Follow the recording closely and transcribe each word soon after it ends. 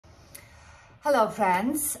Hello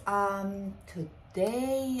friends,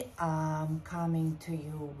 today I'm coming to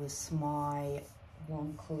you with my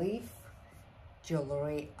Van Cleef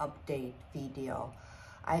jewelry update video.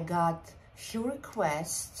 I got few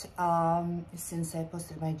requests since I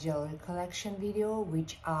posted my jewelry collection video,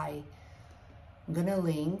 which I'm gonna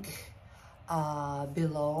link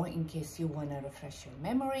below in case you want to refresh your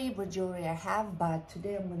memory what jewelry I have. But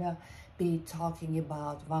today I'm gonna be talking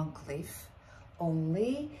about Van Cleef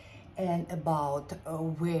only, and about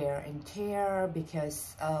wear and tear,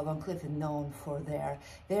 because Van Cleef is known for their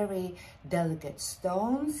very delicate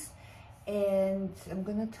stones. And I'm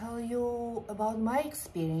gonna tell you about my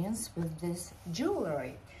experience with this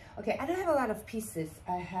jewelry. Okay, I don't have a lot of pieces.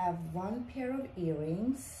 I have one pair of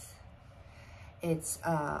earrings. It's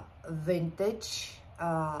vintage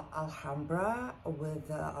Alhambra with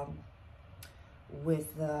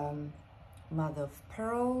mother of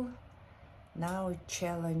pearl. Now a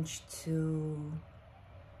challenge to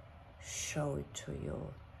show it to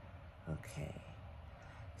you. Okay,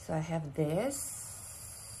 so I have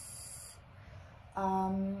this.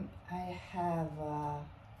 I have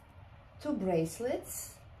two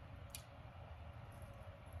bracelets,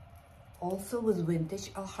 also with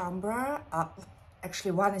vintage Alhambra.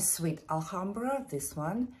 Actually, one is sweet Alhambra, this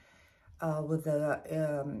one, with a,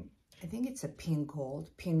 I think it's a pin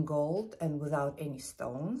gold, and without any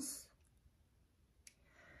stones.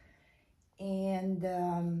 And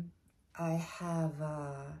I have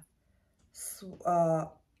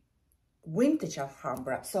vintage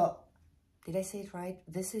Alhambra. So, did I say it right?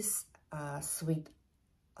 This is sweet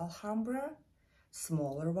Alhambra,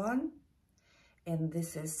 smaller one. And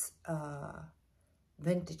this is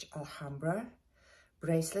vintage Alhambra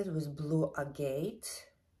bracelet with blue agate,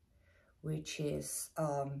 which is,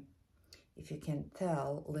 if you can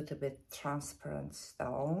tell, a little bit transparent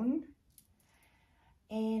stone.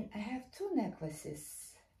 And I have two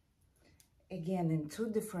necklaces, again in two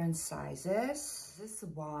different sizes. This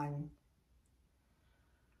one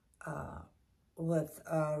with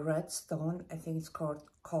a red stone, I think it's called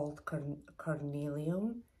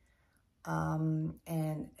carnelian,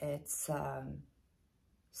 and it's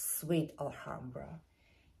sweet Alhambra.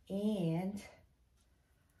 And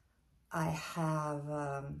I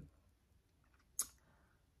have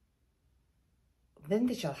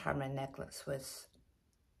vintage Alhambra necklace with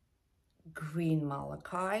green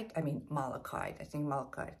malachite. I mean malachite. I think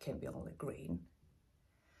malachite can be only green.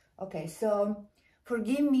 Okay, so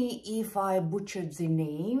forgive me if I butchered the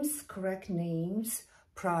names. Correct names,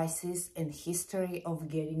 prices, and history of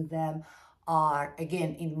getting them are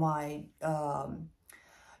again in my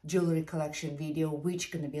jewelry collection video,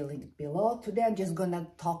 which gonna be linked below. Today I'm just gonna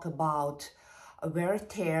talk about wear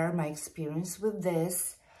tear, my experience with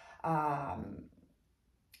this, how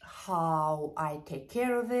I take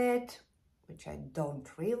care of it, which I don't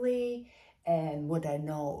really, and what I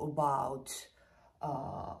know about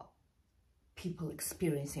people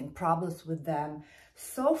experiencing problems with them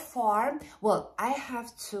so far. Well, I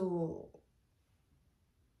have to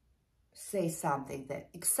say something, that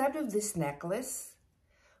except of this necklace,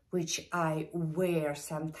 which I wear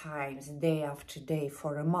sometimes day after day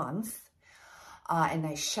for a month, and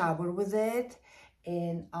I shower with it,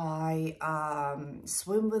 and I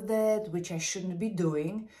swim with it, which I shouldn't be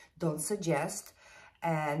doing, don't suggest.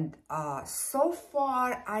 And so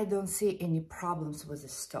far, I don't see any problems with the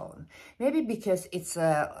stone. Maybe because it's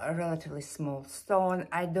a relatively small stone,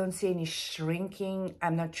 I don't see any shrinking.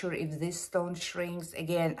 I'm not sure if this stone shrinks.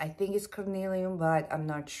 Again, I think it's carnelian, but I'm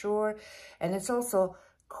not sure. And it's also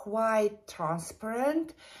quite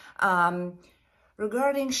transparent.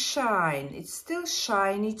 Regarding shine, it's still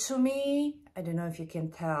shiny to me. I don't know if you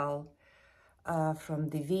can tell from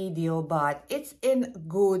the video, but it's in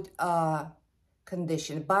good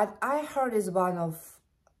condition. But I heard it's one of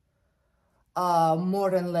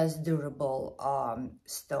more and less durable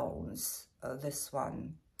stones. This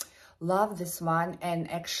one, love this one.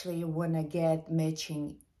 And actually, when I get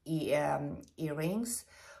matching earrings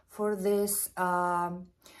for this,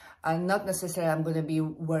 not necessarily I'm going to be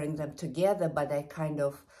wearing them together, but I kind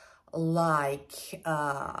of like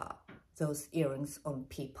those earrings on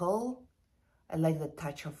people. I like the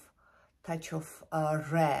touch of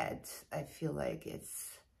red. I feel like it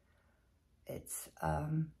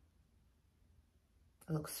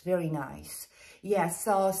looks very nice. Yeah,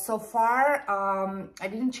 so far I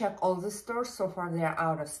didn't check all the stores. So far they're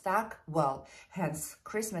out of stock. Well, hence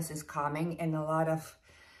Christmas is coming, and a lot of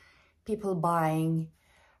people buying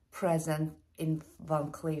present in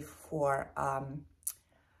Van Cleef for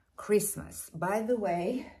Christmas. By the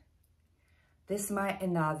way, this is my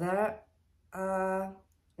another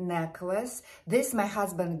necklace. This my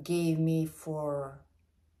husband gave me for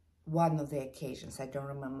one of the occasions. I don't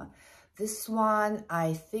remember. This one,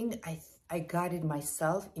 I think I got it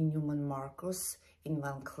myself in Neiman Marcus in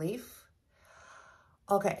Van Cleef.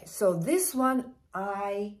 Okay, so this one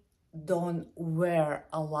I don't wear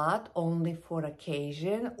a lot, only for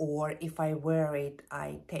occasion, or if I wear it,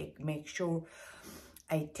 make sure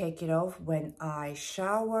I take it off when I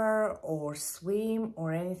shower or swim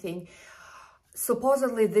or anything.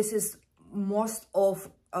 Supposedly this is most of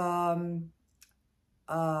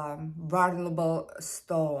vulnerable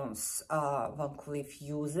stones Van Cleef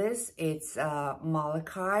uses. It's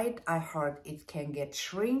malachite. I heard it can get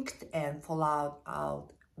shrinked and fall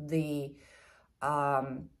out the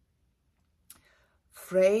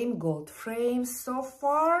gold frame. So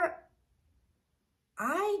far,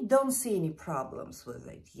 I don't see any problems with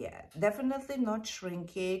it yet. Definitely not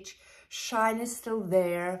shrinkage. Shine is still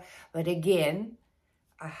there, but again,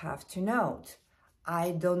 I have to note,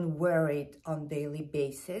 I don't wear it on daily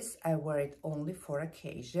basis. I wear it only for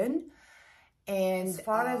occasion. And as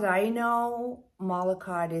far as I know,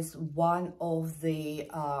 malachite is one of the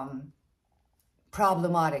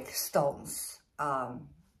problematic stones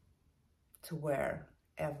to wear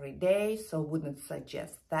every day, so wouldn't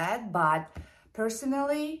suggest that. But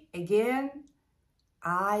personally, again,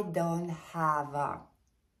 I don't have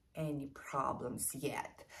any problems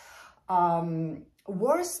yet.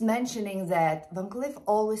 Worth mentioning that Van Cleef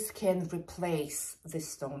always can replace this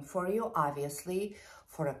stone for you, obviously,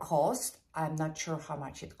 for a cost. I'm not sure how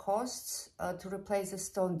much it costs to replace a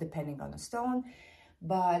stone, depending on the stone,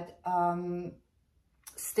 but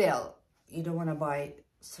still, you don't want to buy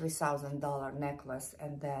 $3,000 necklace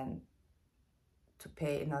and then to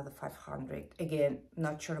pay another $500. Again,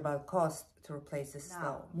 not sure about cost to replace this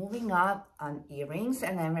stone. Moving up on earrings,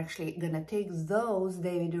 and I'm actually gonna take those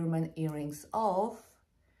David Yurman earrings off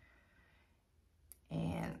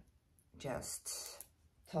and just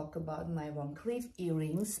talk about my Van Cleef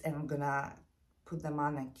earrings, and I'm gonna put them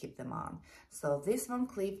on and keep them on. So this Van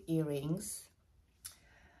Cleef earrings,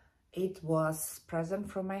 it was present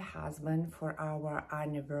from my husband for our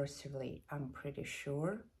anniversary, I'm pretty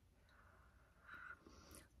sure.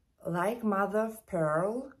 Like mother of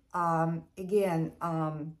pearl, again,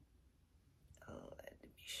 let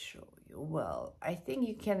me show you. Well, I think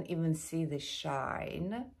you can even see the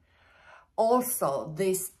shine. Also,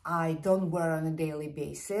 this I don't wear on a daily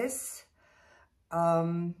basis,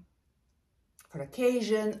 for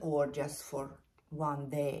occasion or just for one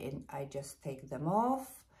day, and I just take them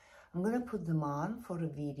off. I'm gonna put them on for a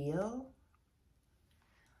video.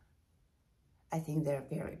 I think they're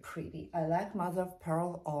very pretty. I like mother of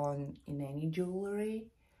pearl in any jewelry.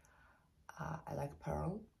 I like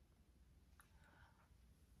pearl.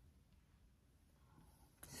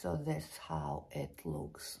 So that's how it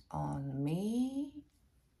looks on me.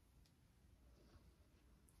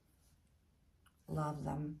 Love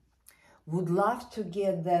them. Would love to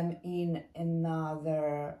get them in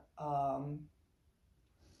another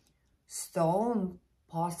stone,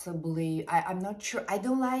 possibly. I'm not sure. I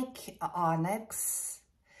don't like onyx.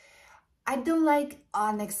 I don't like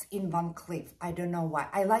onyx in Van Cleef. I don't know why.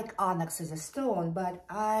 I like onyx as a stone, but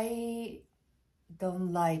I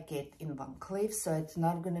don't like it in Van Cleef, so it's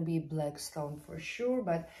not going to be black stone for sure,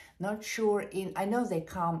 but not sure in, I know they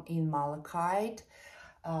come in malachite,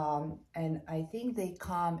 and I think they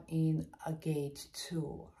come in agate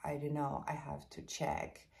too. I don't know, I have to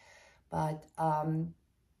check, but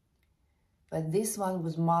this one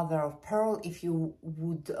was mother of pearl. If you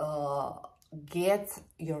would get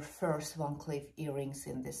your first Van Cleef earrings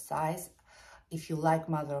in this size, if you like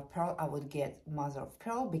mother of pearl, I would get mother of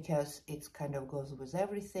pearl because it kind of goes with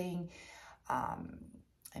everything. I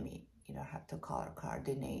mean, you don't have to color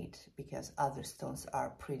coordinate because other stones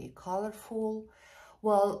are pretty colorful.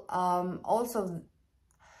 Well, also,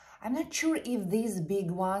 I'm not sure if these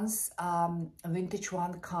big ones, vintage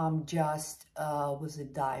one, come just with the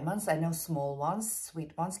diamonds. I know small ones,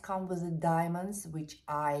 sweet ones come with the diamonds, which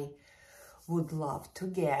I would love to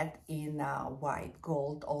get in white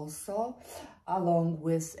gold also, along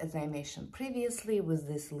with, as I mentioned previously, with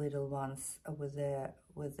these little ones,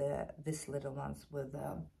 these little ones with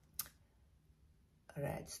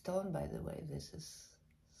red stone. By the way, this is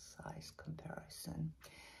size comparison.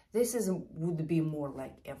 This would be more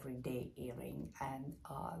like everyday earring, and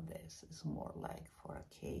this is more like for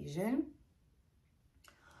occasion.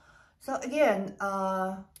 So again,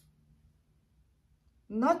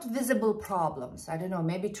 not visible problems. I don't know,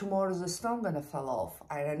 maybe tomorrow the stone gonna fall off.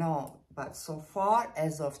 I don't know, but so far,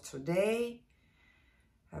 as of today,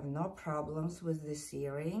 I have no problems with these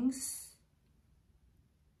earrings.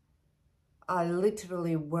 I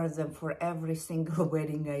literally wear them for every single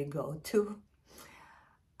wedding I go to.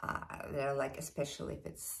 They're like, especially if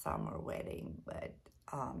it's summer wedding, but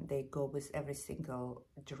they go with every single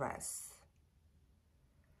dress.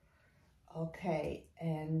 Okay,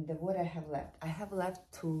 and what I have left? I have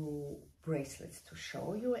left 2 bracelets to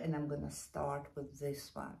show you, and I'm gonna start with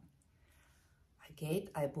this one.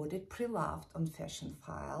 I bought it pre-loved on Fashion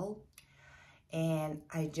File, and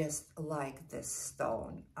I just like this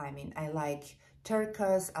stone. I mean, I like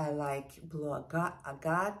turquoise, I like blue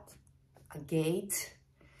agate,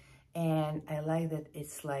 and I like that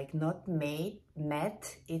it's like not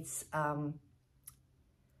matte. It's I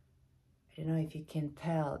don't know if you can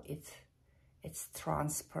tell, it's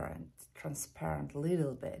transparent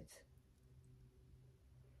little bit.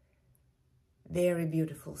 Very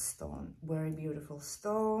beautiful stone, very beautiful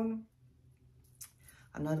stone.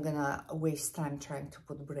 I'm not gonna waste time trying to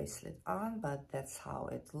put bracelet on, but that's how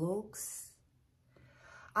it looks.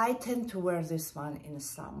 I tend to wear this one in the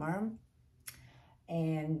summer,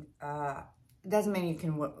 and doesn't mean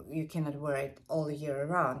you cannot wear it all year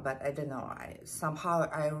round, but I don't know, somehow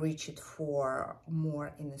I reach it for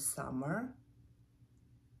more in the summer.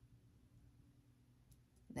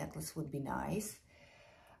 Necklace would be nice.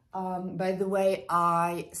 By the way,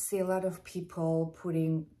 I see a lot of people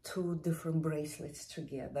putting 2 different bracelets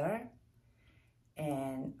together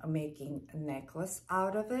and making a necklace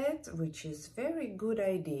out of it, which is very good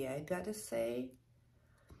idea, I gotta say.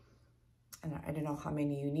 And I don't know how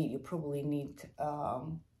many you need. You probably need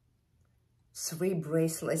 3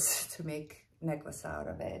 bracelets to make a necklace out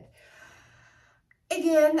of it.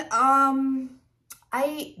 Again,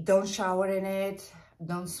 I don't shower in it,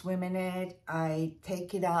 don't swim in it. I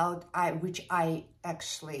take it out, which I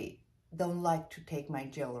actually don't like to take my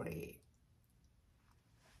jewelry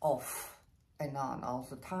off and on all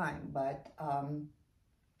the time, but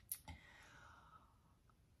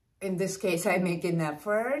in this case I make an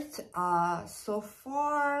effort. So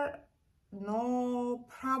far, no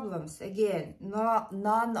problems. Again,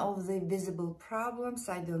 none of the visible problems.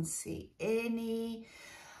 I don't see any.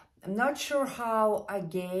 I'm not sure how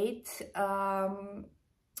agate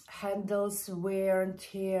handles wear and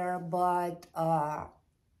tear, but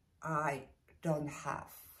I don't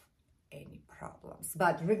have any problems.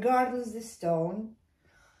 But regardless the stone,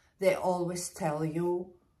 they always tell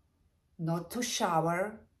you not to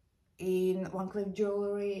shower in Van Cleef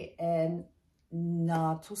jewelry and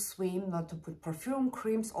not to swim, not to put perfume,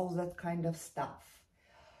 creams, all that kind of stuff.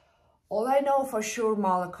 All I know for sure,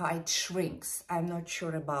 malachite shrinks. I'm not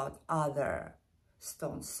sure about other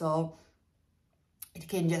stones. So it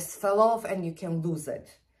can just fall off and you can lose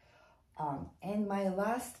it. And my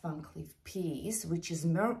last Van Cleef piece, which is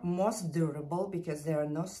most durable because there are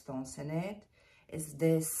no stones in it, is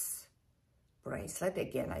this bracelet.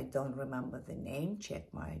 Again, I don't remember the name.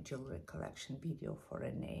 Check my jewelry collection video for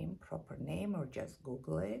a name, proper name, or just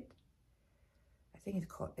Google it. I think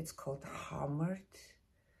it's called Hammered.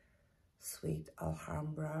 Sweet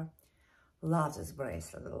Alhambra. Love this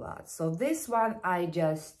bracelet a lot. So this one, I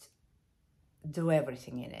just do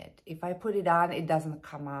everything in it. If I put it on, it doesn't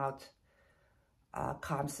come out,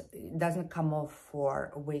 it doesn't come off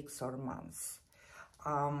for weeks or months.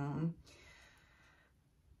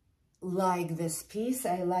 Like this piece,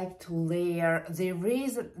 I like to layer. The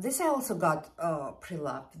reason, this I also got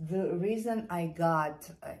pre-loved. The reason I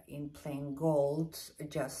got in plain gold,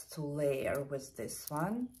 just to layer with this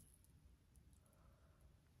one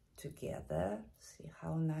together. See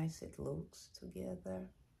how nice it looks together.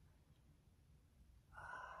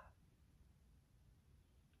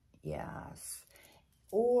 Yes,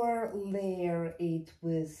 or layer it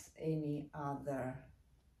with any other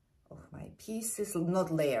of my pieces.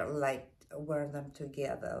 Not layer, like wear them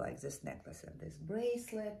together, like this necklace and this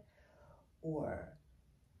bracelet, or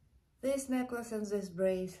this necklace and this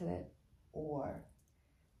bracelet, or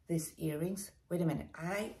these earrings. Wait a minute,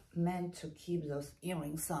 I meant to keep those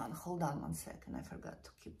earrings on. Hold on 1 second, I forgot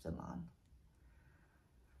to keep them on.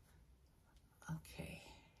 Okay.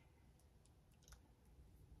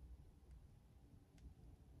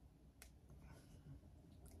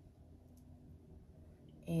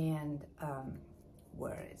 And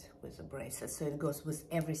wear it with a bracelet, so it goes with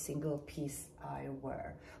every single piece I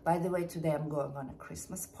wear. By the way, today I'm going on a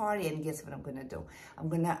Christmas party, and guess what I'm gonna do? I'm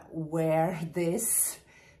gonna wear this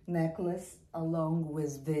necklace along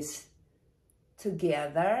with this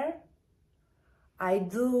together. I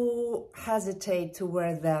do hesitate to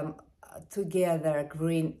wear them together,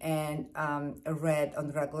 green and red,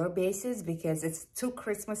 on a regular basis because it's too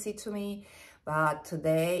Christmassy to me. But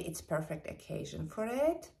today it's perfect occasion for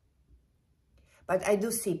it. But I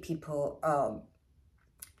do see people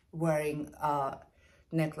wearing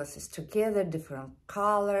necklaces together, different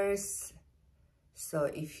colors. So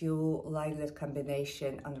if you like that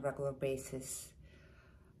combination on a regular basis,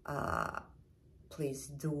 please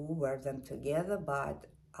do wear them together, but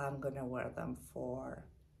I'm gonna wear them for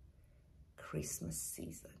Christmas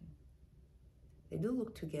season. They do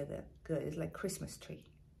look together good. It's like Christmas tree.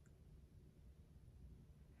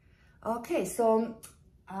 Okay, so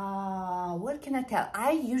what can I tell?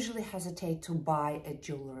 I usually hesitate to buy a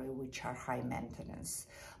jewelry which are high maintenance.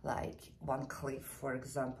 Like Van Cleef, for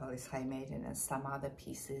example, is high maintenance. Some other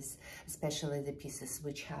pieces, especially the pieces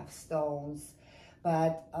which have stones.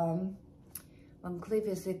 But Van Cleef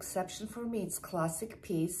is the exception for me. It's classic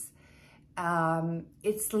piece.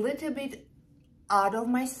 It's a little bit out of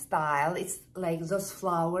my style. It's like those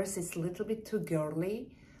flowers. It's a little bit too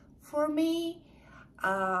girly for me.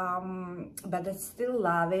 But I still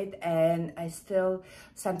love it, and I still,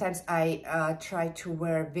 sometimes I try to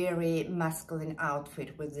wear very masculine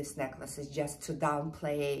outfit with these necklaces just to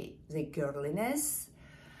downplay the girliness.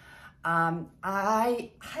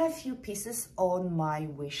 I have a few pieces on my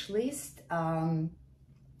wish list.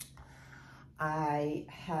 I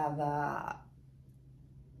have a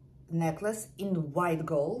necklace in white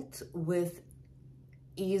gold with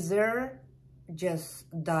either just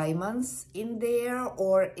diamonds in there,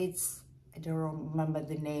 or it's, I don't remember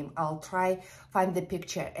the name. I'll try find the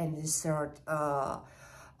picture and insert a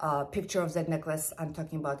picture of that necklace I'm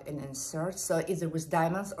talking about and insert. So either with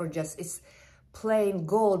diamonds or just it's plain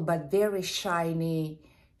gold but very shiny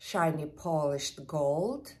polished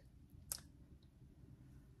gold.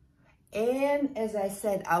 And as I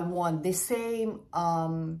said, I want the same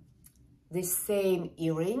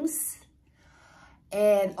earrings.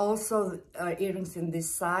 And also earrings in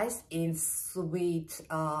this size in sweet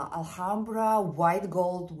Alhambra, white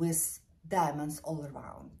gold with diamonds all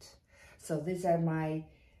around. So these are my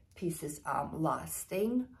pieces I'm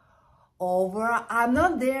lasting over. I'm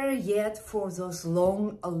not there yet for those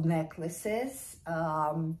long necklaces,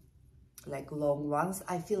 like long ones.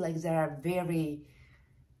 I feel like they are very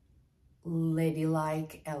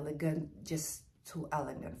ladylike, elegant, just too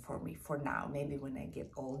elegant for me for now. Maybe when I get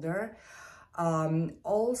older.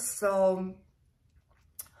 Also,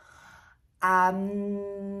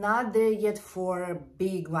 I'm not there yet for a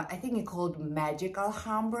big one. I think it's called Magic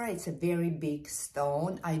Alhambra. It's a very big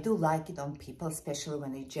stone. I do like it on people, especially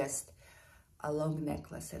when it's just a long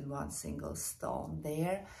necklace and one single stone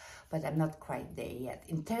there, but I'm not quite there yet.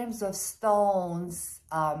 In terms of stones,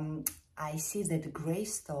 I see that gray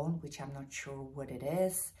stone, which I'm not sure what it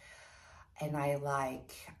is, and I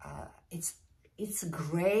like, it's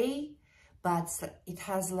gray, but it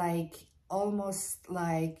has like almost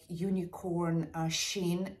like unicorn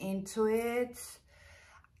sheen into it.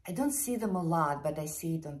 I don't see them a lot, but I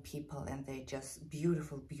see it on people, and they're just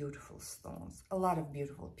beautiful, beautiful stones. A lot of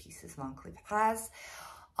beautiful pieces Van Cleef has.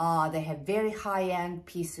 They have very high-end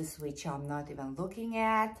pieces, which I'm not even looking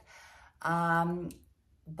at.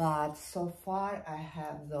 But so far, I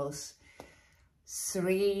have those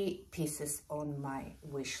 3 pieces on my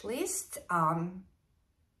wish list.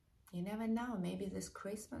 You never know, maybe this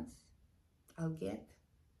Christmas I'll get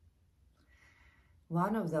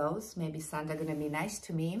one of those. Maybe Santa gonna be nice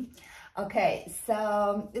to me. Okay,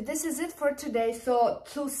 so this is it for today. So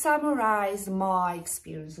to summarize my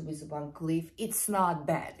experience with Van Cleef, it's not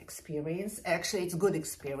bad experience. Actually, it's good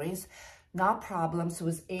experience. No problems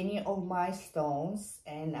with any of my stones.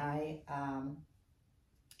 And I,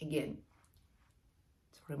 again,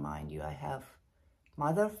 to remind you, I have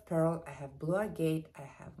mother of pearl, I have blue agate, I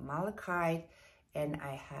have malachite, and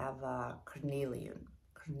I have carnelian.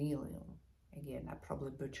 Again, I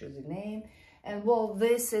probably butchered the name. And well,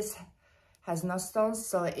 this has no stones,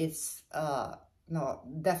 so it's no,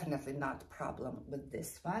 definitely not a problem with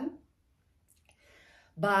this one.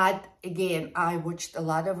 But again, I watched a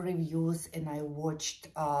lot of reviews, and I watched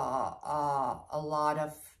a lot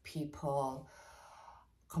of people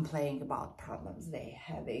complaining about problems they're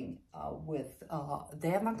having with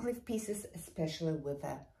their Van Cleef pieces, especially with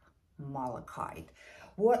the malachite.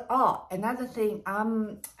 Another thing,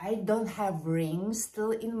 I don't have rings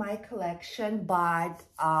still in my collection, but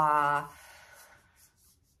I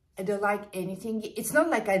don't like anything. It's not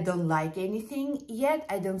like I don't like anything yet.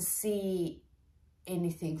 I don't see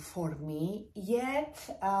anything for me yet,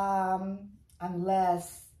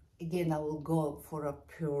 unless, again, I will go for a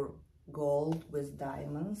pure gold with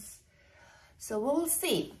diamonds. So we'll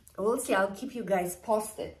see. I'll keep you guys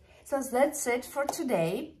posted. So that's it for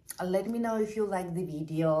today. Let me know if you like the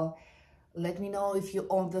video. Let me know if you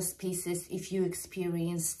own those pieces, if you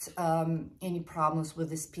experienced any problems with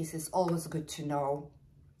these pieces. Always good to know.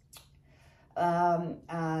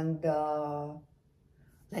 And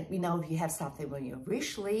let me know if you have something on your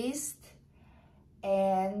wish list.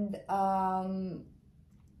 And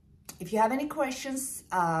if you have any questions,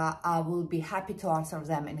 I will be happy to answer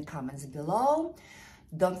them in the comments below.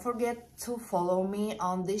 Don't forget to follow me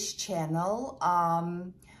on this channel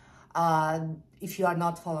if you are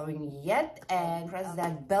not following me yet, and press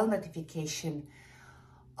that bell notification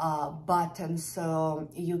button so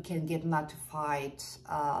you can get notified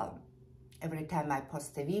every time I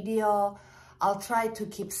post a video. I'll try to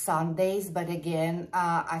keep Sundays, but again,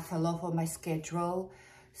 I fell off on my schedule.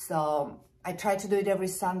 So I try to do it every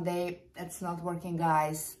Sunday. It's not working,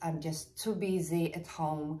 guys. I'm just too busy at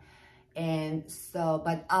home. And so,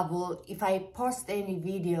 but I will, if I post any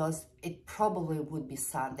videos, it probably would be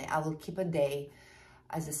Sunday. I will keep a day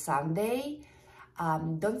as a Sunday.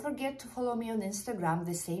 Don't forget to follow me on Instagram,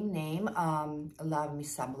 the same name, Love Me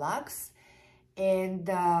Some Lux. And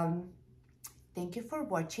thank you for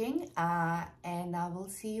watching, and I will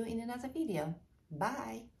see you in another video.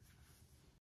 Bye.